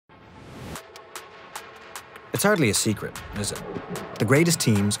It's hardly a secret, is it? The greatest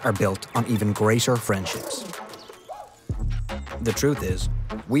teams are built on even greater friendships. The truth is,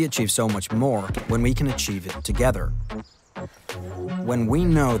 we achieve so much more when we can achieve it together. When we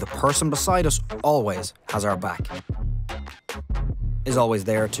know the person beside us always has our back, is always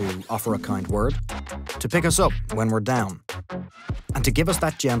there to offer a kind word, to pick us up when we're down, and to give us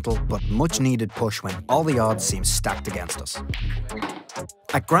that gentle but much-needed push when all the odds seem stacked against us.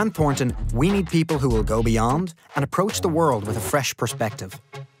 At Grant Thornton, we need people who will go beyond and approach the world with a fresh perspective,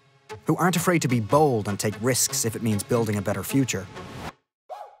 who aren't afraid to be bold and take risks if it means building a better future.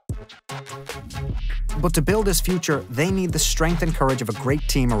 But to build this future, they need the strength and courage of a great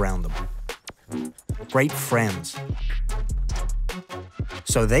team around them. Great friends.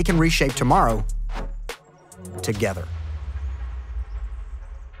 So they can reshape tomorrow together.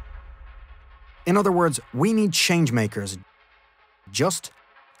 In other words, we need changemakers just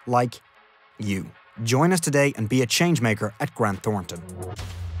like you. Join us today and be a changemaker at Grant Thornton.